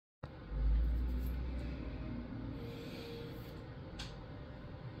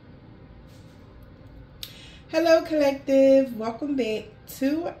Hello collective, welcome back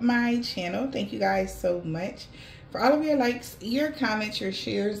to my channel. Thank you guys so much for all of your likes, your comments, your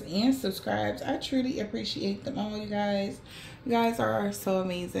shares, and subscribes. I truly appreciate them all, you guys. You guys are so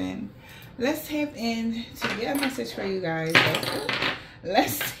amazing. Let's tap in to get a message for you guys.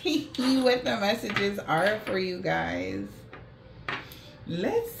 Let's see what the messages are for you guys.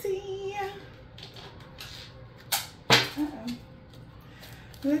 Let's see.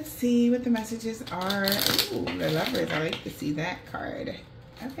 Let's see what the messages are. Ooh, the Lovers. I like to see that card.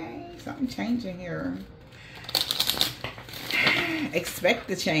 Okay, something changing here. Expect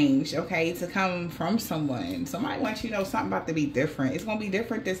the change, okay, to come from someone. Somebody wants you to know something about to be different. It's going to be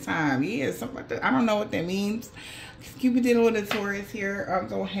different this time. Yeah, something about to, I don't know what that means. Cupid dealing with a Taurus here.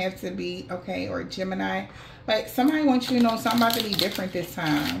 Don't have to be, okay, or Gemini. But somebody wants you to know something about to be different this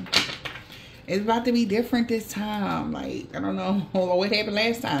time. It's about to be different this time. Like, I don't know what happened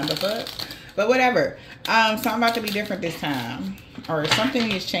last time. The fuck? But whatever. Something about to be different this time. Or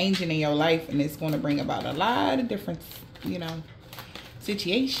something is changing in your life and it's going to bring about a lot of different, you know,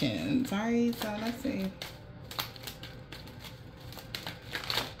 situations. Alright, so let's see.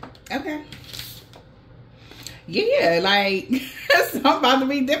 Okay. Yeah, like, something about to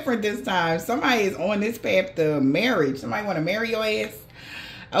be different this time. Somebody is on this path to marriage. Somebody want to marry your ass.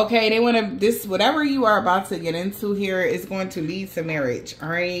 Okay, they want to, this, whatever you are about to get into here is going to lead to marriage, all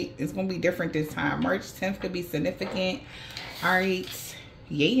right? It's going to be different this time. March 10th could be significant, all right?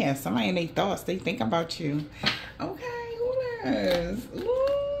 Yeah, somebody in their thoughts, they think about you. Okay, who knows?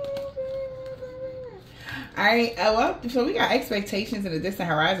 All right, well, so we got expectations in the distant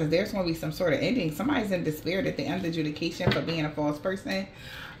horizons. There's going to be some sort of ending. Somebody's in despair that they end adjudication for being a false person,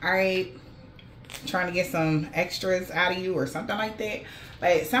 all right? Trying to get some extras out of you or something like that.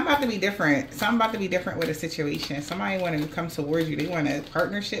 Like, something about to be different. Something about to be different with a situation. Somebody want to come towards you. They want a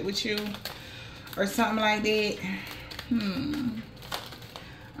partnership with you or something like that.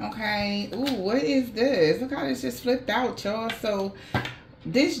 Okay. Ooh, what is this? Look how this just flipped out, y'all. So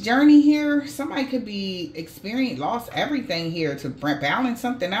this journey here, somebody could be lost everything here to balance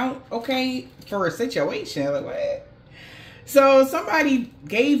something out, okay, for a situation. Like, what? So somebody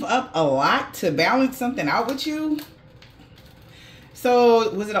gave up a lot to balance something out with you.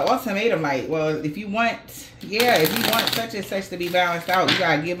 So was it an ultimatum? Like, well, if you want, yeah, if you want such and such to be balanced out, you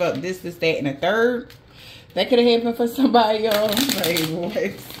gotta give up this, that, and a third. That could have happened for somebody, y'all. Like,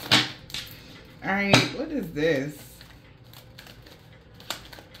 what? All right, what is this?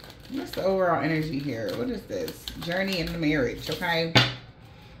 What's the overall energy here? What is this? Journey into marriage, okay?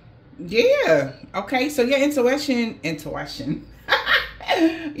 Yeah. Okay. So your intuition.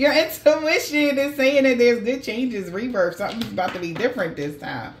 Your intuition is saying that there's good changes, rebirth. Something's about to be different this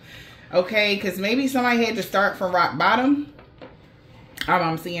time. Okay. Because maybe somebody had to start from rock bottom.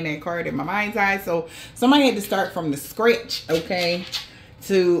 I'm seeing that card in my mind's eye. So somebody had to start from the scratch. Okay.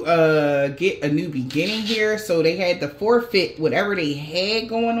 To get a new beginning here. So they had to forfeit whatever they had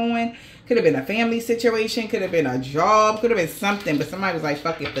going on. Could have been a family situation. Could have been a job. Could have been something. But somebody was like,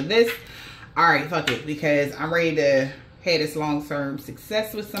 fuck it for this. All right, fuck it. Because I'm ready to have this long-term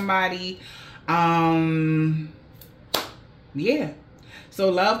success with somebody. Yeah. So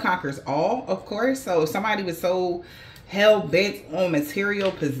love conquers all, of course. So if somebody was so hell-bent on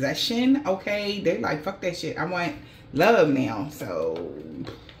material possession, okay, they're like, fuck that shit. I want love now. So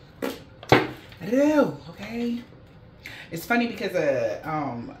I don't know, okay. It's funny because it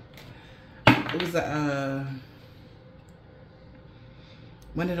was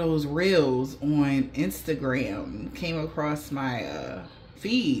one of those reels on Instagram came across my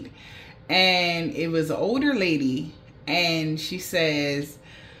feed, and it was an older lady, and she says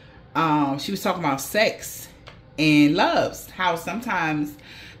she was talking about sex and loves, how sometimes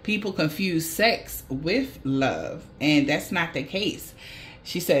people confuse sex with love, and that's not the case.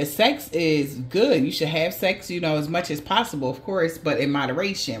 She says sex is good. You should have sex, you know, as much as possible, of course, but in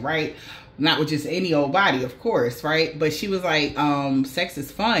moderation, right? Not with just any old body, of course, right? But she was like, sex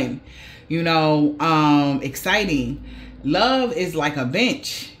is fun, you know, exciting. Love is like a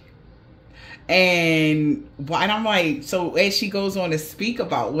bench. And I'm like, so as she goes on to speak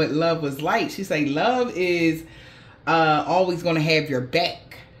about what love was like, she's like, love is always going to have your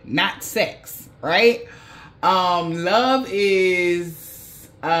back, not sex, right? Love is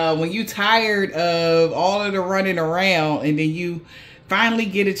when you tired of all of the running around and then you finally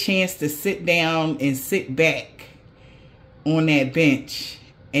get a chance to sit down and sit back on that bench,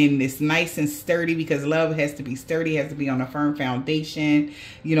 and it's nice and sturdy, because love has to be sturdy, has to be on a firm foundation.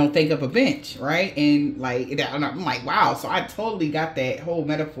 You know, think of a bench, right? And like, I'm like, wow. So I totally got that whole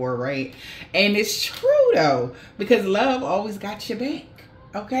metaphor, right? And it's true though, because love always got your back.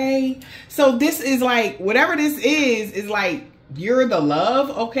 Okay, so this is like, whatever this is like, you're the love.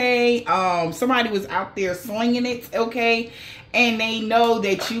 Okay, somebody was out there slinging it. Okay, and they know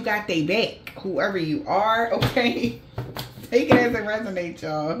that you got their back, whoever you are. Okay, take it as it resonates,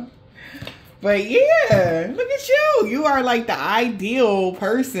 y'all. But yeah, look at you. You are like the ideal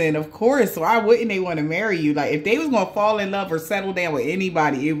person, of course. Why wouldn't they want to marry you? Like, if they was going to fall in love or settle down with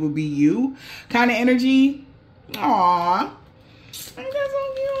anybody, it would be you kind of energy. Aww. That's so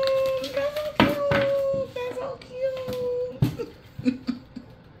cute. That's so cute.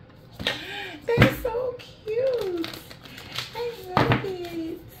 That's so cute. That's so cute. I love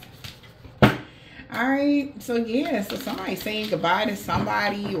it. Alright, so yeah, so somebody saying goodbye to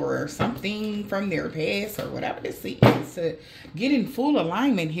somebody or something from their past or whatever this is, to get in full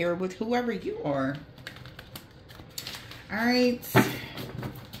alignment here with whoever you are. Alright.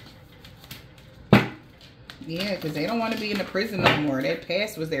 Yeah, because they don't want to be in the prison no more. That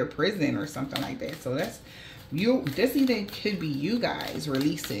past was their prison or something like that. So that's you. This even could be you guys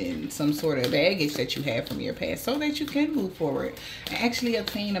releasing some sort of baggage that you have from your past, so that you can move forward and actually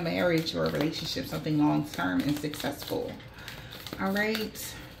obtain a marriage or a relationship, something long term and successful. All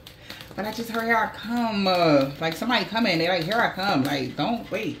right. But I just heard, here I come. Like somebody coming, they're like, here I come. Like, don't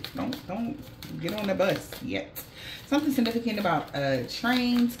wait. Don't get on the bus yet. Something significant about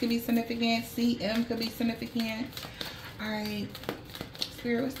trains could be significant. CM could be significant. All right.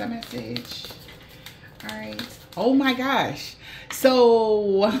 Spirit, what's the message? All right. Oh my gosh.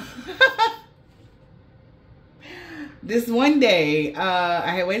 So this one day, I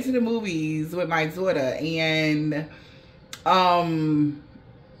had went to the movies with my daughter, and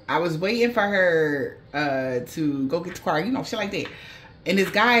I was waiting for her to go get the car, you know, shit like that. And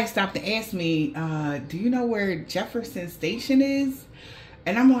this guy stopped and asked me, do you know where Jefferson Station is?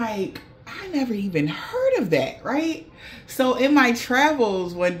 And I'm like, I never even heard of that, right? So in my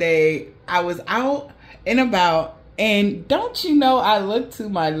travels one day, I was out and about, and don't you know, I looked to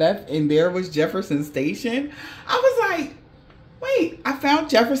my left and there was Jefferson Station. I was like, wait, I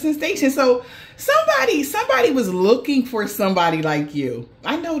found Jefferson Station. So somebody was looking for somebody like you.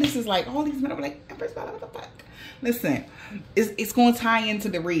 I know this is like, all these men are like, Empress, what the fuck? Listen, it's going to tie into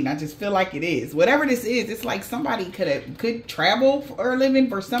the reading. I just feel like it is. Whatever this is, it's like somebody could travel for a living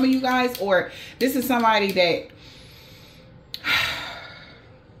for some of you guys, or this is somebody that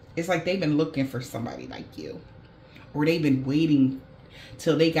it's like they've been looking for somebody like you, or they've been waiting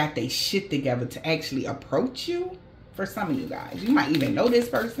till they got their shit together to actually approach you. For some of you guys, you might even know this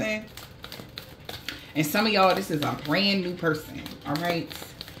person, and some of y'all, this is a brand new person. All right.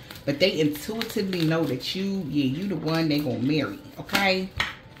 But they intuitively know that you the one they gonna marry, okay?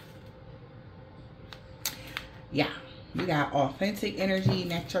 Yeah, you got authentic energy,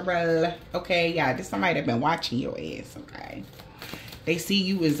 natural, okay? Yeah, this somebody that been watching your ass, okay? They see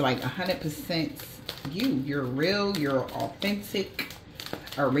you as like 100% you. You're real, you're authentic,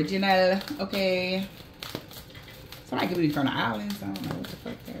 original, okay? Somebody could be from the islands. I don't know what the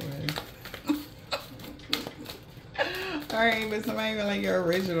fuck that was. All right, but somebody be like, you're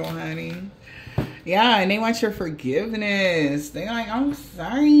original, honey. Yeah, and they want your forgiveness. They're like, I'm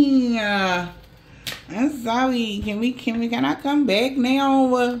sorry. I'm sorry. Can I come back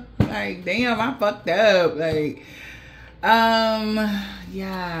now? Like, damn, I fucked up. Like,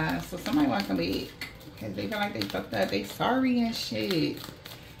 yeah. So somebody want to come back because they feel like they fucked up. They sorry and shit.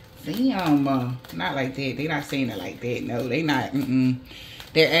 Damn. Not like that. They not saying it like that. No, they not.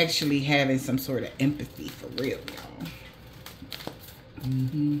 They're actually having some sort of empathy for real, y'all.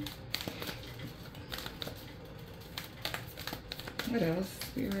 What else,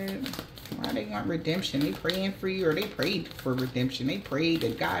 Spirit? Why they want redemption? They praying for you, or they prayed for redemption. They prayed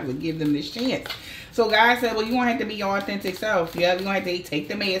that God would give them this chance. So God said, well, you won't have to be your authentic self. Yeah, you want to take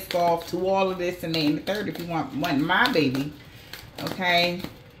the mask off to all of this, and then the third, if you want my baby. Okay.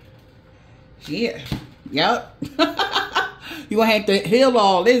 Yeah. Yep. You gonna have to heal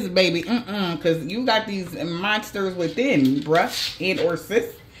all this, baby. Because you got these monsters within, bruh, and or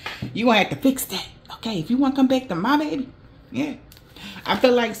sis. You gonna have to fix that. Okay, if you want to come back to my baby. Yeah. I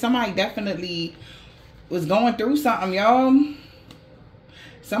feel like somebody definitely was going through something, y'all.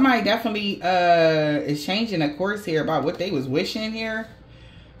 Somebody definitely is changing the course here about what they was wishing here.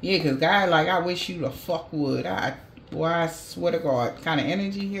 Yeah, because God, like, I wish you the fuck would. I swear to God, kind of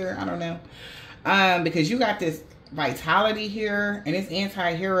energy here. I don't know. Because you got this vitality here, and this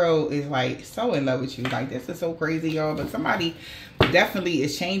anti-hero is like so in love with you. Like, this is so crazy, y'all. But somebody definitely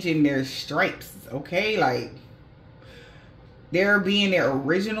is changing their stripes, okay? Like, they're being their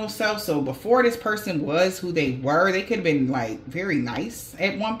original self. So before this person was who they were, they could have been like very nice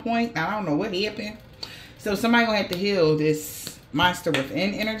at one point. I don't know what happened. So somebody gonna have to heal this monster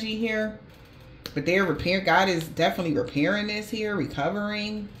within energy here. But they're repairing. God is definitely repairing this here,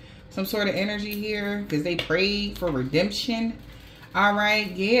 recovering some sort of energy here, because they prayed for redemption. All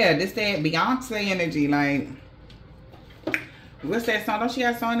right, yeah, this that Beyonce energy. Like, what's that song? Don't she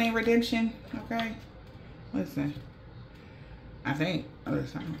have a song named Redemption? Okay, listen, I think other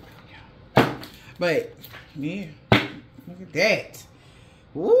song. But yeah, look at that.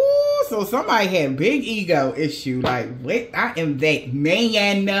 Ooh, so somebody had big ego issue. Like, what? I am that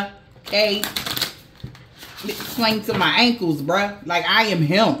man. Okay. Swing to my ankles, bruh. Like, I am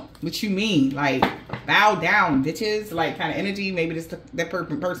him. What you mean? Like, bow down, bitches. Like, kind of energy. Maybe this that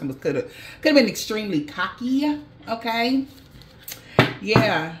person was could have been extremely cocky. Okay.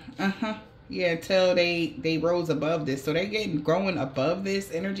 Yeah. Yeah. Until they rose above this. So they're growing above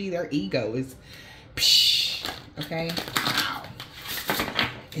this energy. Their ego is, psh, okay. Wow.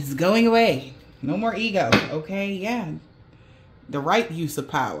 It's going away. No more ego. Okay. Yeah. The right use of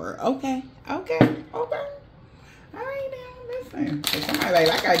power. Okay. Okay. Okay. Alright now, listen. If somebody like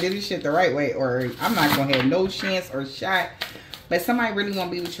I gotta do this shit the right way, or I'm not gonna have no chance or shot, but somebody really wanna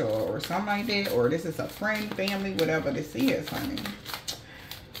be with you, or something like that, or this is a friend, family, whatever this is, honey.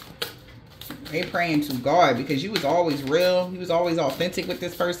 They praying to God because you was always real, you was always authentic with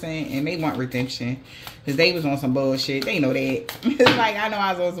this person, and they want redemption. Because they was on some bullshit. They know that. It's like, I know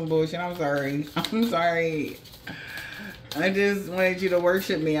I was on some bullshit. I'm sorry. I'm sorry. I just wanted you to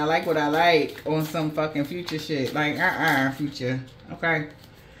worship me. I like what I like on some fucking future shit. Like, future. Okay.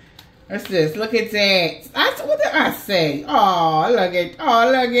 What's this? Look at that. What did I say? Oh, look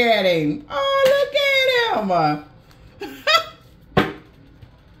at him. Oh, look at him.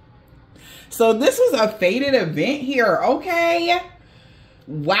 So this was a fated event here. Okay.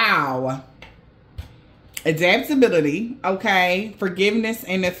 Wow. Adaptability. Okay. Forgiveness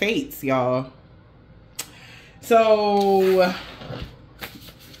and the fates, y'all. So,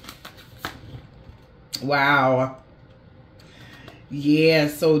 wow. Yeah,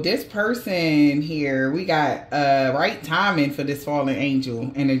 so this person here, we got right timing for this fallen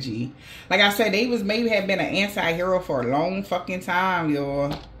angel energy. Like I said, they was maybe have been an anti-hero for a long fucking time,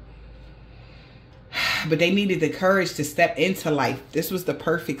 y'all. But they needed the courage to step into life. This was the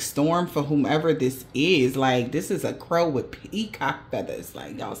perfect storm for whomever this is. Like, this is a crow with peacock feathers.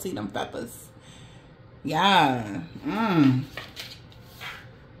 Like, y'all see them feathers? Yeah.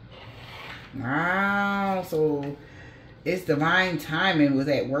 Wow. So it's divine timing was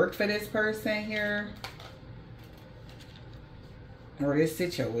at work for this person here, or this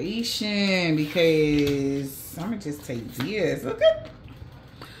situation, because I'm gonna just take this. Okay.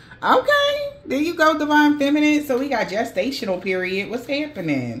 Okay. There you go, divine feminine. So we got gestational period. What's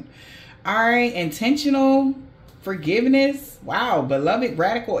happening? All right. Intentional forgiveness. Wow. Beloved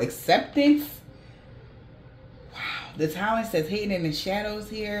radical acceptance. The talent says hidden in the shadows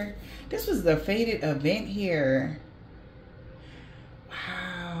here. This was the fated event here.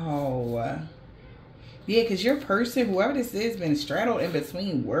 Wow. Yeah, because your person, whoever this is, been straddled in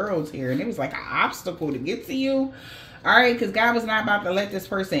between worlds here. And it was like an obstacle to get to you. All right, because God was not about to let this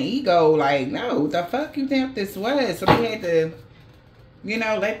person ego. Like, no, the fuck you think this was? So they had to, you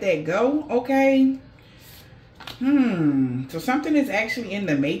know, let that go. Okay. So something is actually in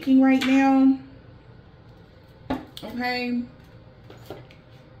the making right now. Okay.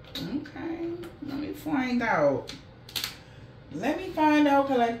 Okay. Let me find out. Let me find out,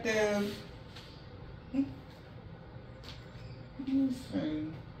 collective. Let me see.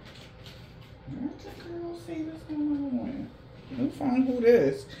 What's the girl say this going on? New phone, who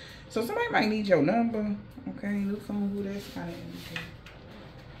this? So somebody might need your number. Okay, new phone, who this kind of energy.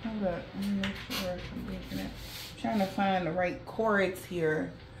 Hold up. Let me make sure I'm thinking it. I'm trying to find the right chords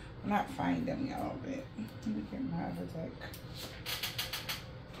here. Not find them, y'all, but let me get my other deck.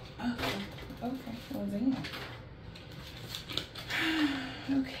 Oh, okay. Well, damn.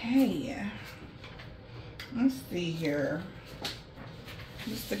 Okay. Let's see here.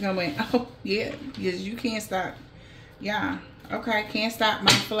 Mr. Going. Oh, yeah. Yes, you can't stop. Yeah. Okay. Can't stop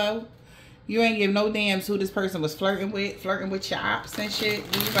my flow. You ain't give no damns who this person was flirting with your ops and shit.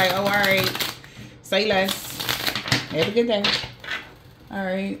 You was like, oh, all right. Say less. Have a good day. All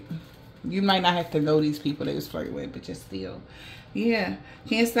right. You might not have to know these people they was flirting with, but just still. Yeah.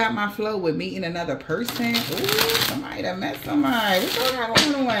 Can't stop my flow with meeting another person. Ooh, somebody that met somebody. What's all got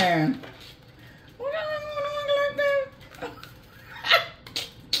going on? What going on like that?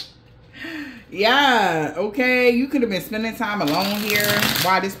 Yeah. Okay. You could have been spending time alone here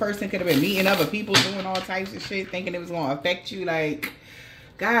while this person could have been meeting other people, doing all types of shit, thinking it was going to affect you. Like,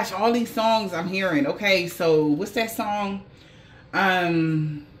 gosh, all these songs I'm hearing. Okay. So what's that song?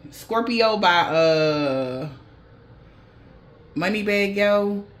 Scorpio by Moneybag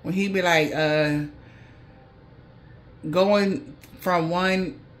Yo, when he be like, going from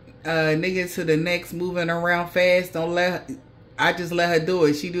one nigga to the next, moving around fast. I just let her do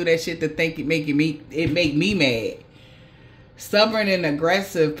it. She do that shit to think it make me mad. Stubborn and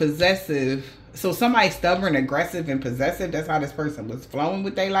aggressive, possessive. So somebody stubborn, aggressive, and possessive. That's how this person was flowing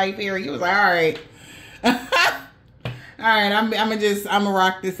with their life here. He was like, all right. All right, I'm gonna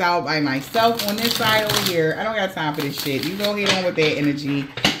rock this out by myself on this side over here. I don't got time for this shit. You go ahead on with that energy.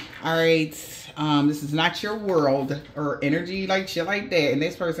 All right. This is not your world or energy, like shit like that. And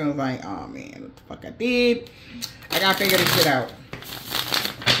this person was like, oh man, what the fuck I did? I gotta figure this shit out.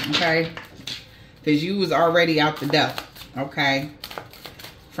 Okay? Because you was already out the door. Okay?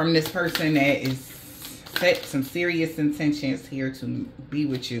 From this person that is set some serious intentions here to be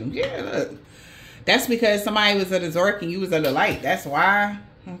with you. Yeah, look. That's because somebody was at the dark and you was at the light. That's why.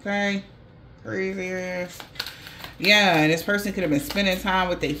 Okay? Crazy ass. Yeah, and this person could have been spending time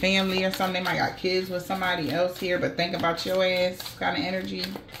with their family or something. They might got kids with somebody else here, but think about your ass kind of energy.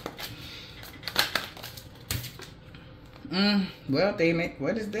 Well, damn it.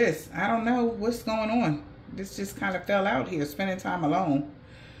 What is this? I don't know what's going on. This just kind of fell out here, spending time alone.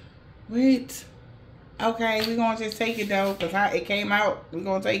 Wait. Okay, we're going to just take it, though, because it came out. We're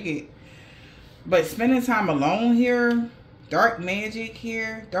going to take it. But spending time alone here, dark magic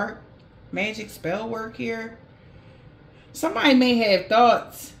here, dark magic spell work here. Somebody may have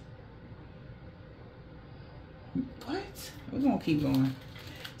thoughts. What? We're going to keep going.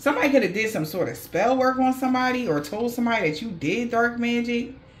 Somebody could have did some sort of spell work on somebody or told somebody that you did dark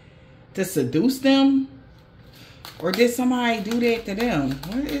magic to seduce them. Or did somebody do that to them?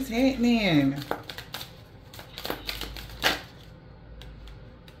 What is happening?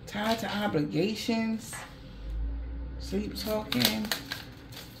 Tied to obligations. Sleep talking.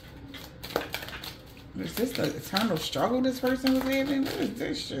 Is this the eternal struggle this person was having? What is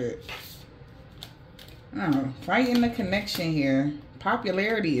this shit? I don't know. Fighting the connection here.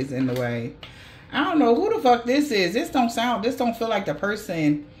 Popularity is in the way. I don't know who the fuck this is. This don't feel like the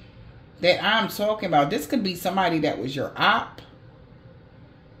person that I'm talking about. This could be somebody that was your op.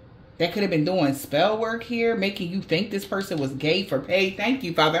 That could have been doing spell work here, making you think this person was gay for pay. Thank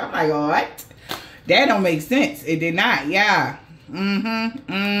you, Father. I'm like, what? That don't make sense. It did not. Yeah.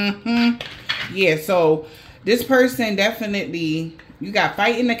 Yeah, so this person definitely, you got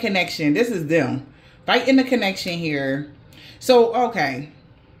fighting the connection. This is them. Fighting the connection here. So, okay.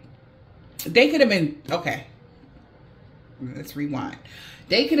 They could have been, okay. Let's rewind.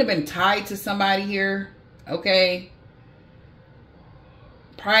 They could have been tied to somebody here. Okay.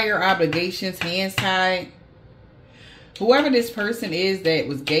 Prior obligations, hands tied. Whoever this person is that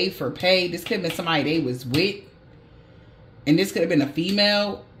was gay for pay, this could have been somebody they was with. And this could have been a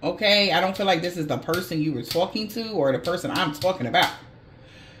female. Okay. I don't feel like this is the person you were talking to or the person I'm talking about.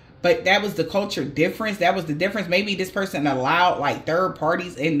 But that was the culture difference. That was the difference. Maybe this person allowed like third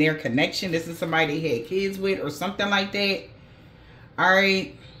parties in their connection. This is somebody they had kids with or something like that. All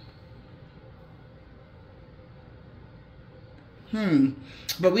right.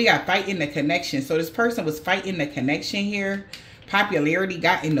 But we got fighting the connection. So this person was fighting the connection here. Popularity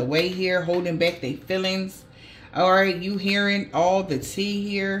got in the way here. Holding back their feelings. All right. You hearing all the tea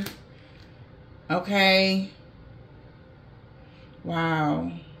here. Okay.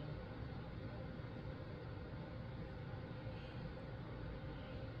 Wow.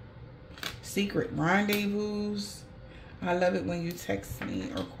 Secret rendezvous. I love it when you text me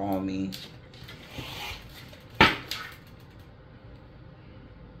or call me.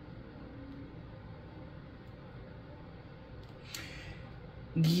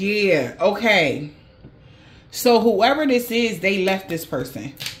 Yeah, okay. So whoever this is, they left this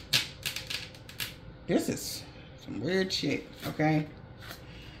person. This is some weird shit, okay?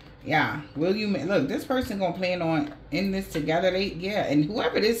 Yeah, will you, look, this person gonna plan on in this together. Yeah, and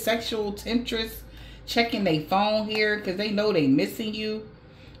whoever this sexual temptress checking their phone here because they know they missing you.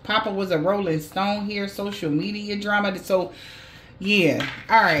 Papa was a Rolling Stone here, social media drama. So, yeah,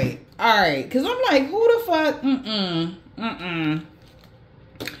 all right, because I'm like, who the fuck,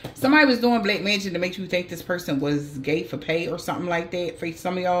 Somebody was doing black magic to make you think this person was gay for pay or something like that. For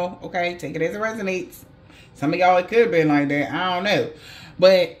some of y'all, okay, take it as it resonates. Some of y'all, it could have been like that. I don't know.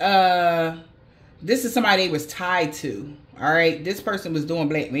 But this is somebody they was tied to. All right. This person was doing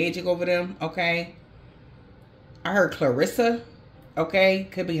black magic over them. Okay. I heard Clarissa. Okay.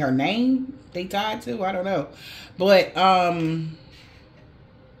 Could be her name they tied to. I don't know. But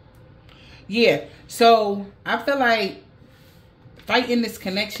yeah. So I feel like fighting this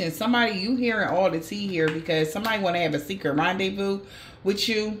connection. Somebody, you hearing all the tea here because somebody want to have a secret rendezvous with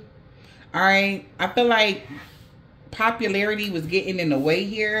you. All right. I feel like popularity was getting in the way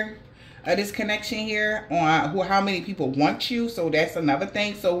here of this connection here on how many people want you. So that's another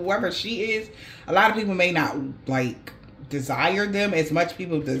thing. So whoever she is, a lot of people may not like desire them as much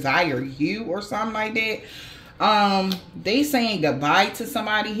people desire you or something like that. They saying goodbye to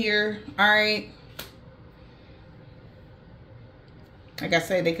somebody here. All right. Like I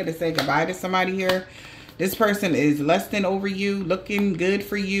said, they could have said goodbye to somebody here. This person is lusting over you, looking good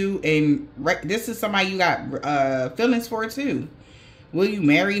for you. And this is somebody you got feelings for too. Will you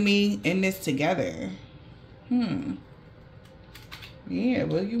marry me in this together? Yeah,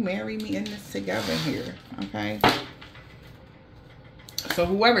 will you marry me in this together here? Okay. So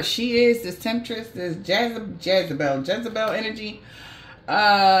whoever she is, this temptress, this Jezebel energy,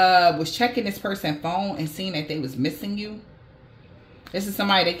 was checking this person's phone and seeing that they was missing you. This is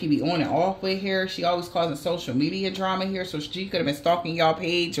somebody that can be on and off with here. She always causing social media drama here. So she could have been stalking y'all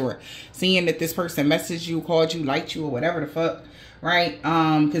page or seeing that this person messaged you, called you, liked you, or whatever the fuck. Right?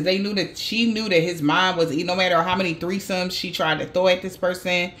 Because they knew that she knew that his mind was, no matter how many threesomes she tried to throw at this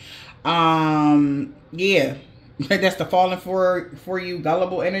person. Yeah. That's the falling for you,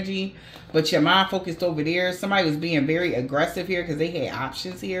 gullible energy. But your mind focused over there. Somebody was being very aggressive here because they had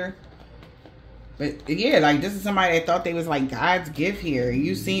options here. But yeah, like this is somebody that thought they was like God's gift here.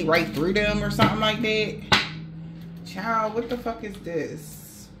 You seen right through them or something like that. Child, what the fuck is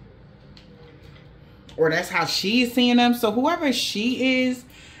this? Or that's how she's seeing them. So whoever she is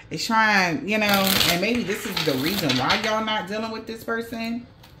trying, you know, and maybe this is the reason why y'all not dealing with this person.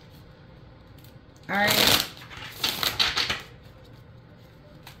 All right.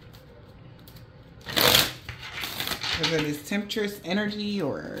 Because of this temptress energy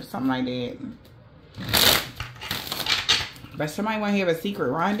or something like that. But somebody want to have a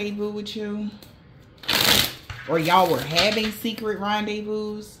secret rendezvous with you. Or y'all were having secret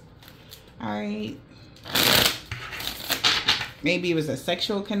rendezvous. Alright. Maybe it was a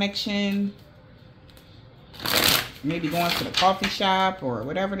sexual connection. Maybe going to the coffee shop or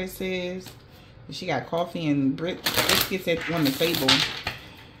whatever this is. She got coffee and biscuits on the table.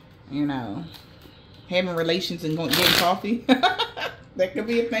 You know. Having relations and getting coffee. That could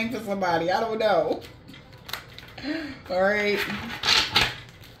be a thing for somebody. I don't know. Alright.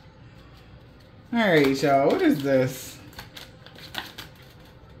 Alright, y'all. What is this?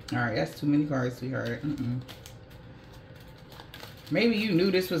 Alright, that's too many cards, sweetheart. Maybe you knew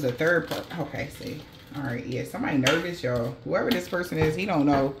this was a third part. Okay, see. Alright, yeah. Somebody nervous, y'all. Whoever this person is, he don't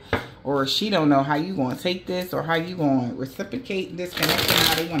know. Or she don't know how you going to take this. Or how you going to reciprocate this connection.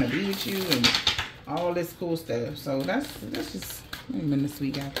 How they want to be with you. And all this cool stuff. So that's just... Wait a minute,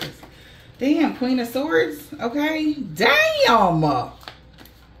 sweet got this. Damn, Queen of Swords. Okay. Damn.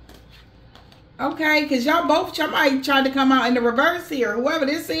 Okay, because y'all might try to come out in the reverse here. Whoever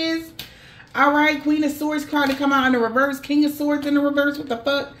this is. All right, Queen of Swords tried to come out in the reverse. King of Swords in the reverse. What the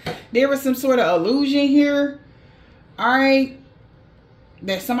fuck? There was some sort of illusion here. All right.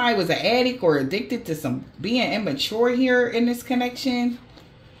 That somebody was an addict or addicted to some being immature here in this connection.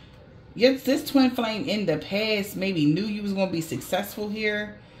 Yes, this twin flame in the past maybe knew you was going to be successful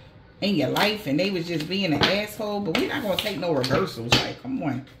here in your life. And they was just being an asshole. But we're not going to take no reversals. Like, come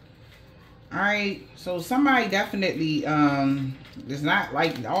on. Alright. So somebody definitely is not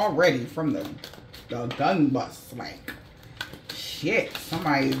like already from the gun bust. Like, shit.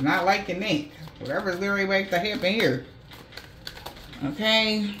 Somebody is not liking that. Whatever's literally about to happen here.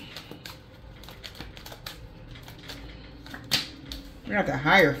 Okay. We got the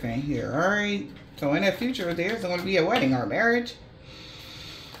Hierophant here, alright? So in the future, there's going to be a wedding or a marriage.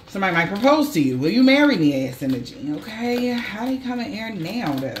 Somebody might propose to you. Will you marry me, ass energy? Okay, how they coming here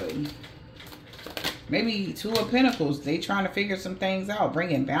now, though? Maybe Two of Pentacles. They trying to figure some things out.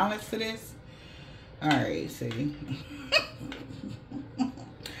 Bringing balance to this. Alright, see.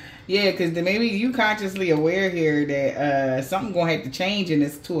 Yeah, because maybe you consciously aware here that something going to have to change in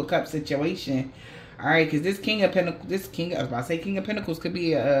this Two of Cups situation. All right, because this King of Pentacles, King of Pentacles could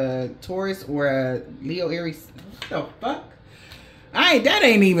be a Taurus or a Leo, Aries. What the fuck? That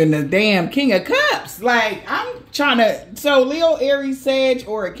ain't even the damn King of Cups. Like, I'm trying to, so Leo, Aries, Sag,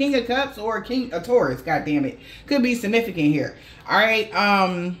 or a King of Cups or a Taurus, god damn it. Could be significant here. All right,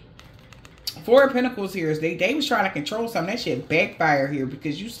 Four of Pentacles here is they was trying to control something. That shit backfire here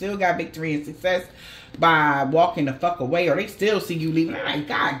because you still got victory and success by walking the fuck away, or they still see you leaving. I'm like,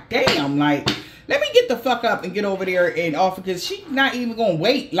 god damn, like, let me get the fuck up and get over there and off, because she's not even gonna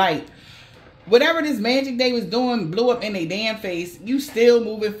wait. Like, whatever this magic they was doing blew up in their damn face. You still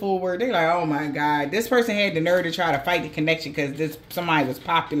moving forward. They like, oh my God. This person had the nerve to try to fight the connection because somebody was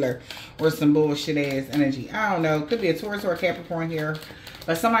popular or some bullshit ass energy. I don't know. Could be a Taurus or a Capricorn here.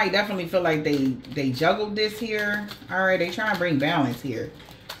 But somebody definitely feel like they juggled this here. All right, they trying to bring balance here.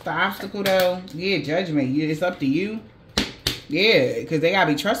 The obstacle though, yeah, judgment. It's up to you. Yeah, because they got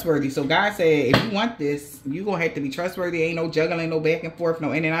to be trustworthy. So God said, if you want this, you're going to have to be trustworthy. Ain't no juggling, no back and forth,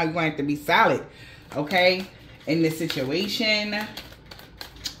 no in and out. You're going to have to be solid, okay, in this situation.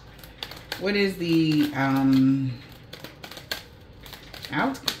 What is the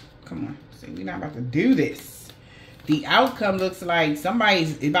out? Come on. See, we're not about to do this. The outcome looks like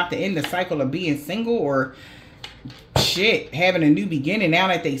somebody's about to end the cycle of being single or shit, having a new beginning now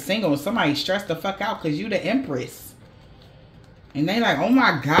that they single. Somebody stressed the fuck out because you the Empress. And they like, oh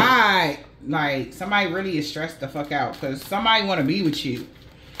my God. Like, somebody really is stressed the fuck out because somebody want to be with you.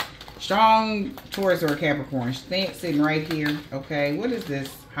 Strong Taurus or Capricorn. Sitting right here. Okay, what is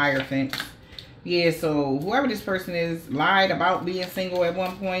this? Hierophant. Yeah, so whoever this person is lied about being single at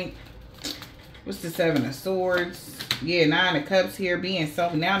one point. What's the Seven of Swords? Yeah, Nine of Cups here. Being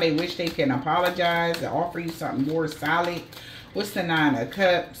self. Now they wish they can apologize and offer you something more solid. What's the Nine of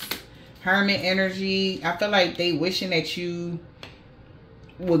Cups? Hermit energy. I feel like they wishing that you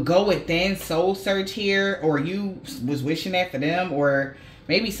would go within, soul search here, or you was wishing that for them, or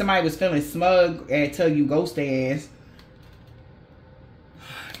maybe somebody was feeling smug until you ghost their ass.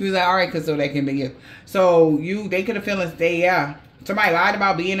 He was like, all right, because so that can be you. So they could have feeling, somebody lied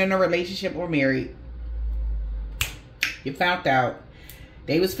about being in a relationship or married. You found out.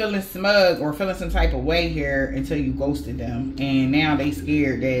 They was feeling smug or feeling some type of way here until you ghosted them. And now they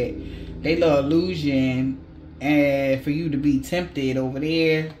scared that they little illusion and for you to be tempted over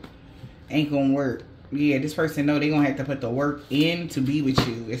there ain't gonna work. Yeah, this person know they gonna have to put the work in to be with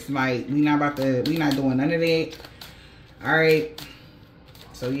you. It's like we not doing none of that. All right.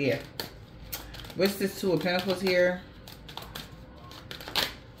 So yeah. What's this Two of Pentacles here?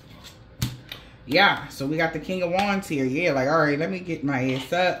 Yeah, so we got the King of Wands here. Yeah, like, all right, let me get my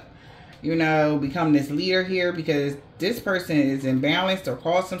ass up. You know, become this leader here because this person is imbalanced or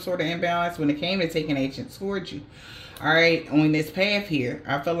caused some sort of imbalance when it came to taking action towards you. All right, on this path here.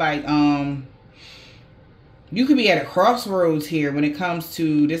 I feel like you could be at a crossroads here when it comes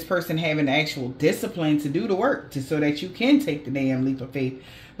to this person having the actual discipline to do the work so that you can take the damn leap of faith.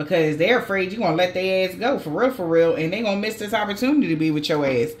 Because they're afraid you're going to let their ass go for real. And they're going to miss this opportunity to be with your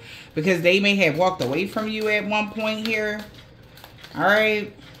ass. Because they may have walked away from you at one point here. All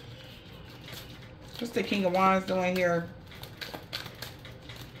right. What's the King of Wands doing here?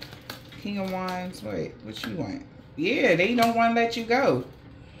 King of Wands. Wait, what you want? Yeah, they don't want to let you go.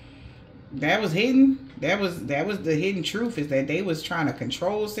 That was hidden. That was the hidden truth, is that they was trying to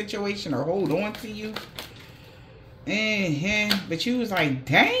control the situation or hold on to you. But you was like,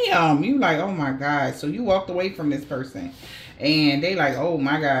 damn. You like, oh my God. So you walked away from this person. And they like, oh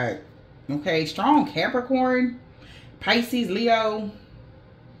my God. Okay, strong Capricorn, Pisces, Leo,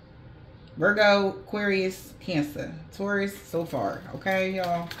 Virgo, Aquarius, Cancer, Taurus so far. Okay,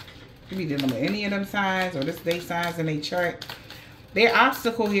 y'all. You be dealing with any of them signs or this day signs in their chart. Their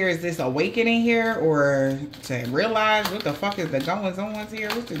obstacle here is this awakening here, or to realize what the fuck is the goings on here.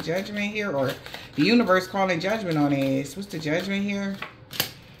 What's the judgment here? Or the universe calling judgment on this. What's the judgment here?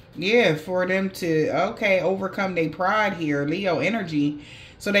 Yeah, for them to, okay, overcome their pride here, Leo energy,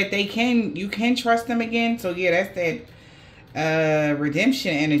 so that you can trust them again. So yeah, that's that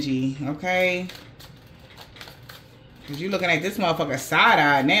redemption energy, okay? Because you're looking at this motherfucker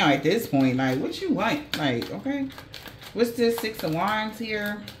side-eye now at this point. Like, what you want? Like, okay. What's this Six of Wands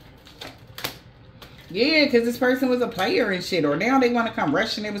here? Yeah, because this person was a player and shit. Or now they want to come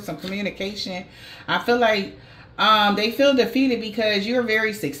rushing in with some communication. I feel like they feel defeated because you're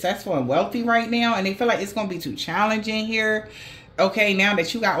very successful and wealthy right now. And they feel like it's going to be too challenging here. Okay, now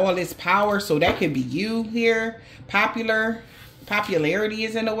that you got all this power. So that could be you here. Popularity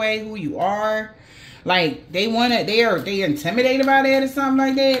is in the way who you are. Like, they're intimidated by that or something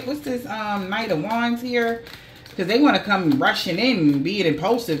like that. What's this Knight of Wands here? Because they want to come rushing in and be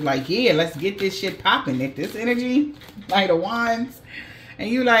impulsive. Like, yeah, let's get this shit popping. If this energy, Knight of Wands, and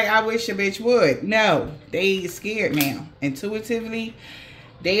you like, I wish a bitch would. No, they scared now. Intuitively,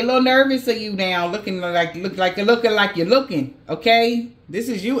 they a little nervous of you now. Looking like you're looking. Okay, this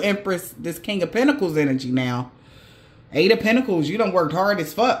is you, Empress. This King of Pentacles energy now. Eight of Pentacles. You done worked hard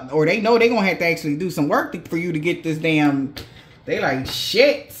as fuck, or they know they gonna have to actually do some work for you to get this damn. They like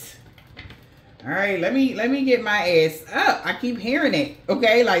shit. All right, let me get my ass up. I keep hearing it.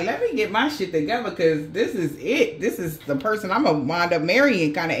 Okay, like, let me get my shit together because this is it. This is the person I'm gonna wind up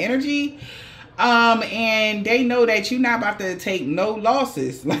marrying kind of energy. And they know that you're not about to take no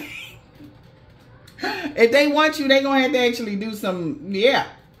losses. Like, if they want you, they gonna have to actually do some, yeah.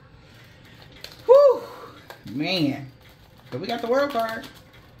 Whew, man. But we got the World card.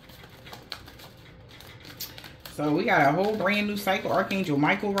 So we got a whole brand new cycle. Archangel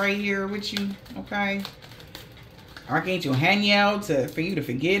Michael right here with you, okay? Archangel Haniel for you to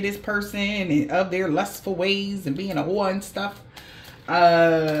forgive this person and of their lustful ways and being a whore and stuff.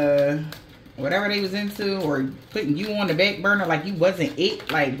 Whatever they was into, or putting you on the back burner like you wasn't it.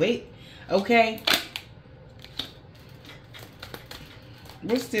 Like, wait, okay.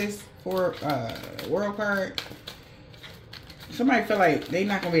 What's this for World card? Somebody feel like they're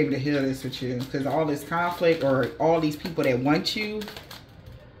not gonna be able to heal this with you because all this conflict or all these people that want you.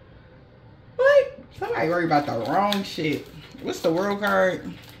 What? Somebody worry about the wrong shit. What's the World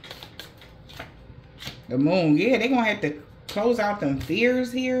card? The Moon. Yeah, they're gonna have to close out them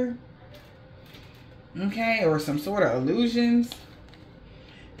fears here. Okay, or some sort of illusions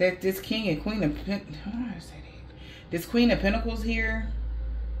that this King and Queen of this Queen of Pentacles here,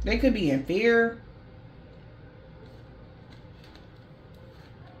 they could be in fear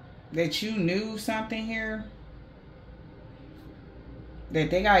that you knew something here,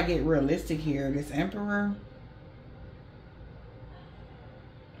 that they gotta get realistic here. This Emperor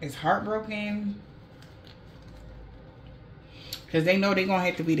is heartbroken because they know they're going to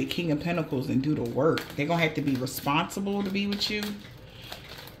have to be the King of Pentacles and do the work. They're going to have to be responsible to be with you.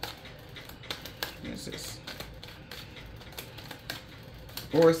 What's this?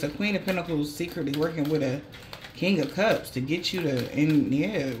 Or it's the Queen of Pentacles secretly working with a King of Cups to get you to... And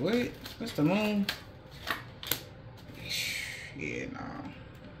yeah, what's the Moon? Yeah, no.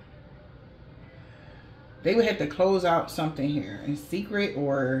 They would have to close out something here in secret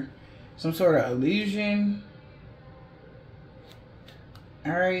or some sort of illusion.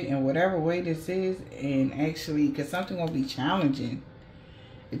 All right, in whatever way this is, and actually, because something will be challenging.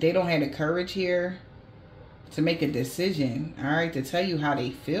 If they don't have the courage here to make a decision, all right, to tell you how they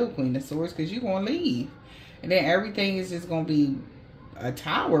feel, Queen of Swords, because you're going to leave. And then everything is just going to be a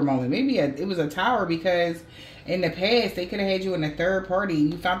tower moment. Maybe it was a tower because in the past, they could have had you in a third party.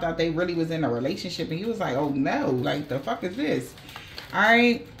 You found out they really was in a relationship, and you was like, oh, no, like, the fuck is this? All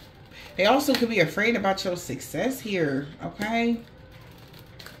right. They also could be afraid about your success here, okay?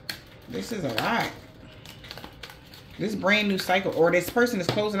 This is a lot. This brand new cycle, or this person is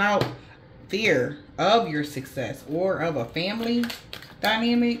closing out fear of your success or of a family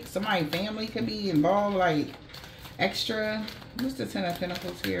dynamic. Somebody's family could be involved, like extra. What's the Ten of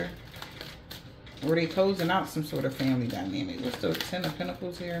Pentacles here? Or they closing out some sort of family dynamic. What's the Ten of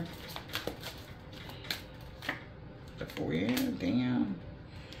Pentacles here? The Four, yeah, damn.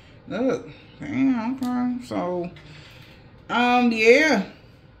 Look, damn, okay. So, yeah.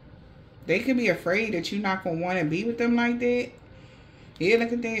 They could be afraid that you're not going to want to be with them like that. Yeah,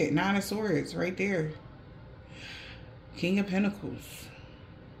 look at that. Nine of Swords right there. King of Pentacles.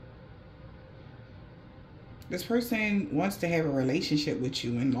 This person wants to have a relationship with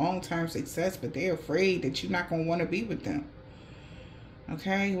you and long-term success, but they're afraid that you're not going to want to be with them.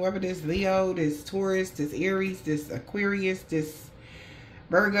 Okay? Whoever this Leo, this Taurus, this Aries, this Aquarius, this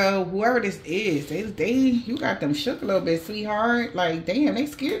Virgo, whoever this is, you got them shook a little bit, sweetheart. Like, damn, they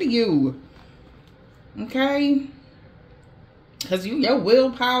scared of you. Okay? Because your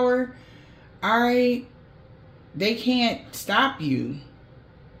willpower, all right, they can't stop you.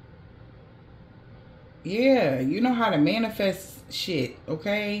 Yeah, you know how to manifest shit,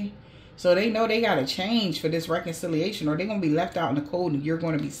 okay? So they know they got to change for this reconciliation, or they're going to be left out in the cold and you're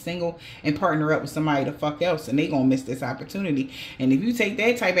going to be single and partner up with somebody the fuck else, and they going to miss this opportunity. And if you take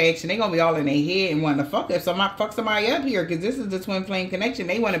that type of action, they're going to be all in their head and wanting to fuck somebody up here, because this is the twin flame connection.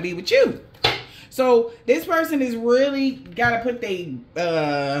 They want to be with you. So this person is really got to put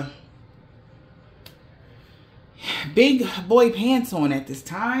their big boy pants on at this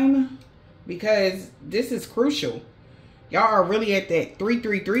time, because this is crucial. Y'all are really at that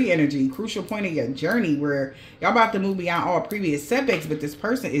 333 energy, crucial point of your journey where y'all about to move beyond all previous setbacks, but this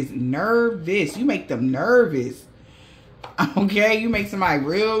person is nervous. You make them nervous. Okay? You make somebody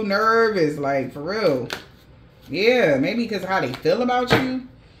real nervous, like, for real. Yeah, maybe because of how they feel about you.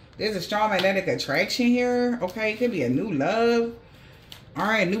 There's a strong magnetic attraction here. Okay? It could be a new love. All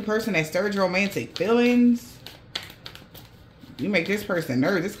right, a new person that stirs romantic feelings. You make this person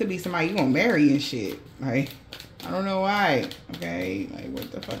nervous. This could be somebody you gonna marry and shit. Like, I don't know why. Okay, like,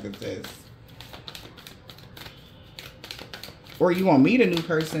 what the fuck is this? Or you gonna meet a new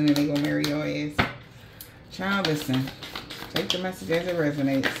person and they gonna marry your ass. Child, listen. Take the message as it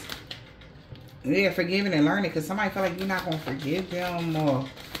resonates. Yeah, forgiving and learning, because somebody feel like you're not gonna forgive them, or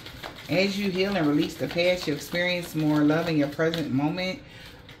As you heal and release the past, you experience more love in your present moment.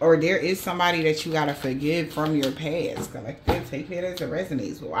 Or there is somebody that you gotta forgive from your past. Collective, take that as it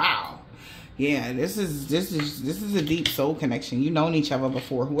resonates. Wow. Yeah, this is a deep soul connection. You've known each other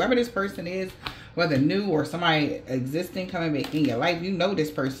before. Whoever this person is, whether new or somebody existing coming back in your life, you know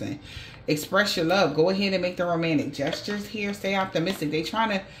this person. Express your love. Go ahead and make the romantic gestures here. Stay optimistic.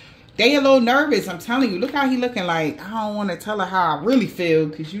 They a little nervous. I'm telling you. Look how he looking like, I don't want to tell her how I really feel.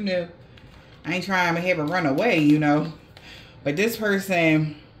 Because, you know, I ain't trying to have her run away, you know. But this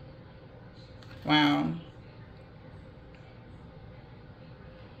person, wow.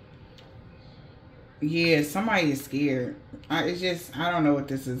 Yeah, somebody is scared. I don't know what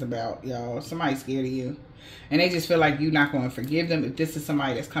this is about, y'all. Somebody's scared of you. And they just feel like you're not going to forgive them if this is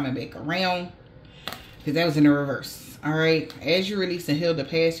somebody that's coming back around. Because that was in the reverse. All right. As you release and heal the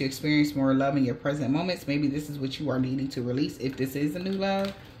past, you experience more love in your present moments. Maybe this is what you are needing to release if this is a new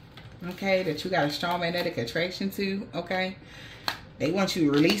love. Okay. That you got a strong magnetic attraction to. Okay. They want you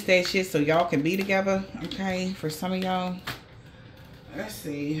to release that shit so y'all can be together. Okay. For some of y'all. Let's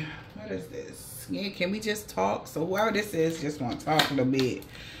see. What is this? Yeah, can we just talk? So whoever this is just want to talk a little bit.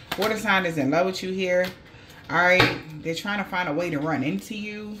 Water sign is in love with you here. All right. They're trying to find a way to run into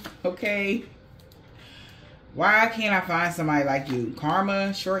you. Okay. Why can't I find somebody like you?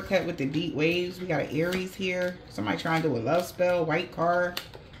 Karma, shortcut with the deep waves. We got an Aries here. Somebody trying to do a love spell. White card.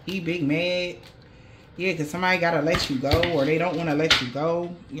 He big mad. Yeah, because somebody got to let you go or they don't want to let you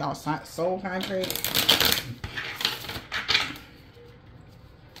go. Y'all soul contract.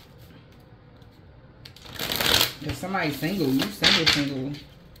 If somebody's single, you single.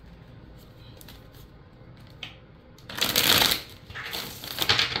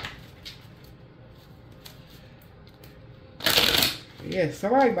 Yeah,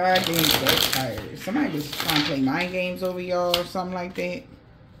 somebody mind games backfired. Somebody was trying to play mind games over y'all or something like that.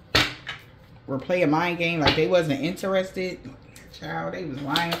 Or play a mind game like they wasn't interested. Child, they was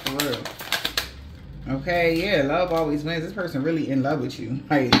lying for real. Okay, yeah, love always wins. This person really in love with you.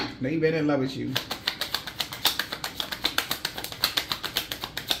 Like, they been in love with you.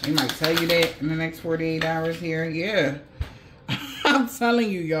 They might tell you that in the next 48 hours here. Yeah. I'm telling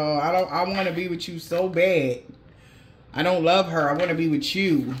you, y'all. I want to be with you so bad. I don't love her. I want to be with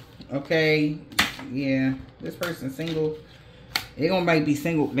you. Okay. Yeah. This person's single. They might be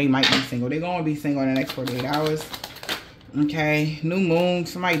single. They might be single. They're going to be single in the next 48 hours. Okay. New moon.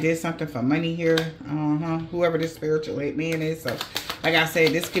 Somebody did something for money here. Whoever this spiritual man is. So, like I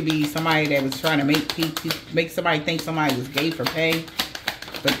said, this could be somebody that was trying to make somebody think somebody was gay for pay.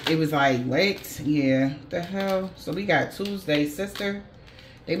 But it was like, what? Yeah. What the hell? So we got Tuesday, sister.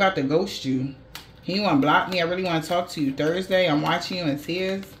 They about to ghost you. He want to block me. I really want to talk to you. Thursday, I'm watching you in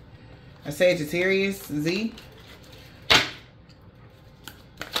tears. A Sagittarius, Z.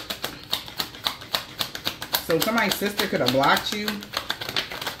 So somebody's sister could have blocked you.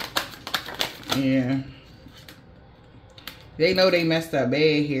 Yeah. They know they messed up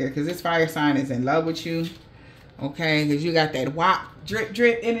bad here. Because this fire sign is in love with you. Okay, because you got that wop, drip,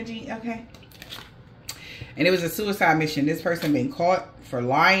 drip energy, okay? And it was a suicide mission. This person been caught for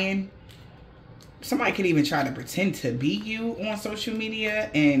lying. Somebody could even try to pretend to be you on social media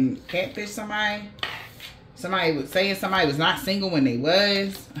and catfish somebody. Somebody was saying somebody was not single when they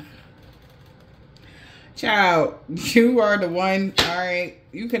was. Child, you are the one, all right?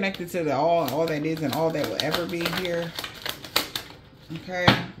 You connected to the all that is and all that will ever be here. Okay,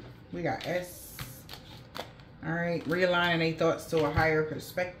 we got S. All right, realigning their thoughts to a higher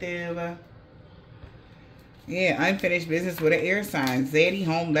perspective. Yeah, unfinished business with an air sign. Zaddy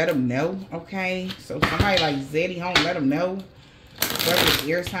home, let them know. Okay, so somebody like Zaddy home, let them know. Whatever this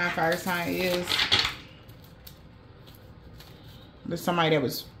air sign, fire sign is. There's somebody that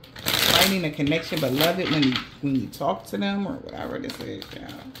was fighting a connection but love it when you talk to them or whatever this is. Yeah.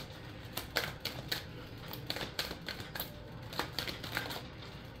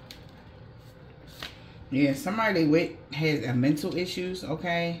 Yeah, somebody with has a mental issues,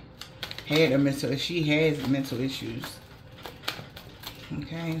 okay? She has mental issues.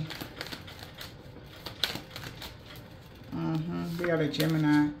 Okay. We got a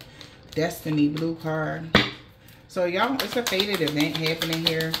Gemini. Destiny blue card. So y'all, it's a fated event happening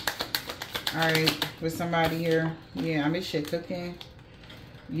here. Alright, with somebody here. Yeah, I miss shit cooking.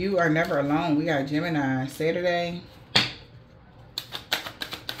 You are never alone. We got Gemini. Saturday.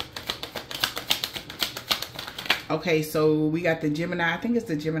 Okay, so we got the Gemini. I think it's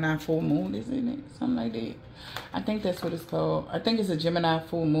the Gemini full moon, isn't it? Something like that. I think that's what it's called. I think it's a Gemini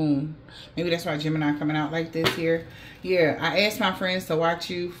full moon. Maybe that's why Gemini coming out like this here. Yeah, I asked my friends to watch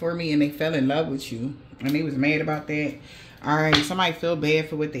you for me and they fell in love with you. And they was mad about that. All right, somebody feel bad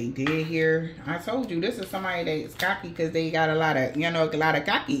for what they did here. I told you this is somebody that's cocky because they got a lot of, you know, a lot of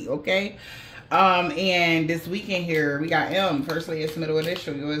cocky, okay? And this weekend here, we got M, firstly, it's middle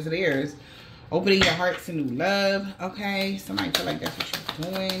initial, yours, theirs. Opening your heart to new love, okay? Somebody feel like that's what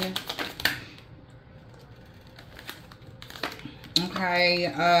you're doing.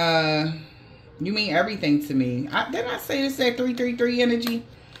 Okay, you mean everything to me. Didn't I say this at 333 energy?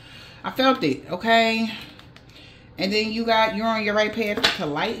 I felt it, okay? And then you're on your right path to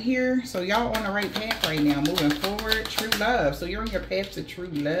light here. So y'all on the right path right now, moving forward. True love. So you're on your path to true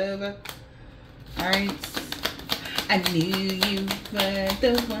love. All right. I knew you were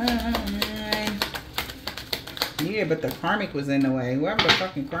the one. Yeah, but the karmic was in the way. Whoever the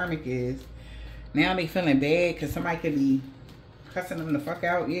fucking karmic is. Now they feeling bad because somebody could be cussing them the fuck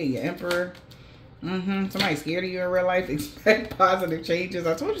out. Yeah, your emperor. Somebody scared of you in real life. Expect positive changes.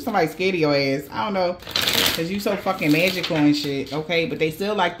 I told you somebody scared of your ass. I don't know. Because you so fucking magical and shit. Okay. But they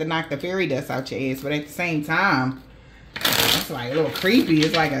still like to knock the fairy dust out your ass. But at the same time, it's like a little creepy.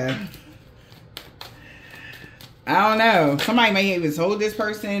 It's like a... I don't know. Somebody may have told this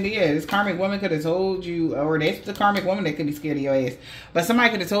person. Yeah, this karmic woman could have told you. Or that's the karmic woman that could be scared of your ass. But somebody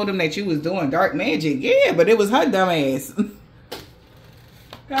could have told them that you was doing dark magic. Yeah, but it was her dumb ass.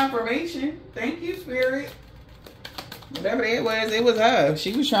 Confirmation. Thank you, spirit. Whatever that was, it was her.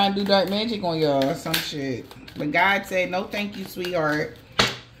 She was trying to do dark magic on y'all or some shit. But God said, no thank you, sweetheart.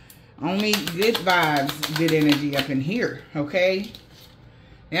 Only good vibes, good energy up in here, okay?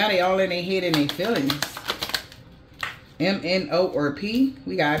 Now they all in their head and their feelings. M, N, O, or P.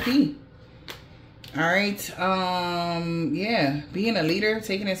 We got P. Alright, yeah. Being a leader,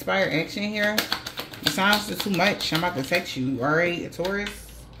 taking inspired action here. It sounds too much. I'm about to text you, alright, Taurus.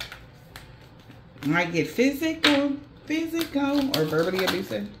 Might get physical, or verbally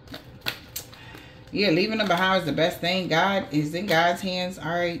abusive. Yeah, leaving them behind is the best thing. God is in God's hands.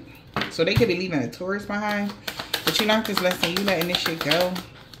 All right. So they could be leaving a Taurus behind. But you learned this lesson. You letting this shit go.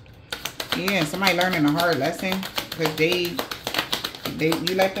 Yeah, somebody learning a hard lesson. Because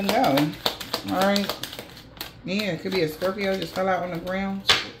you let them go. All right. Yeah, it could be a Scorpio just fell out on the ground.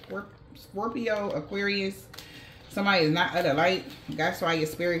 Scorpio, Aquarius. Somebody is not of the light. That's why your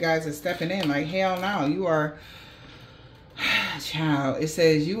spirit guides are stepping in. Like, hell no. You are... Child. It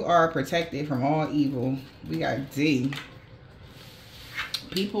says you are protected from all evil. We got D.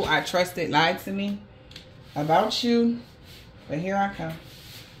 People I trusted lied to me about you. But here I come.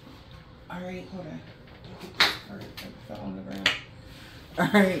 Alright, hold on. Fell on the ground.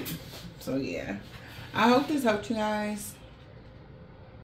 Alright. So, yeah. I hope this helped you guys.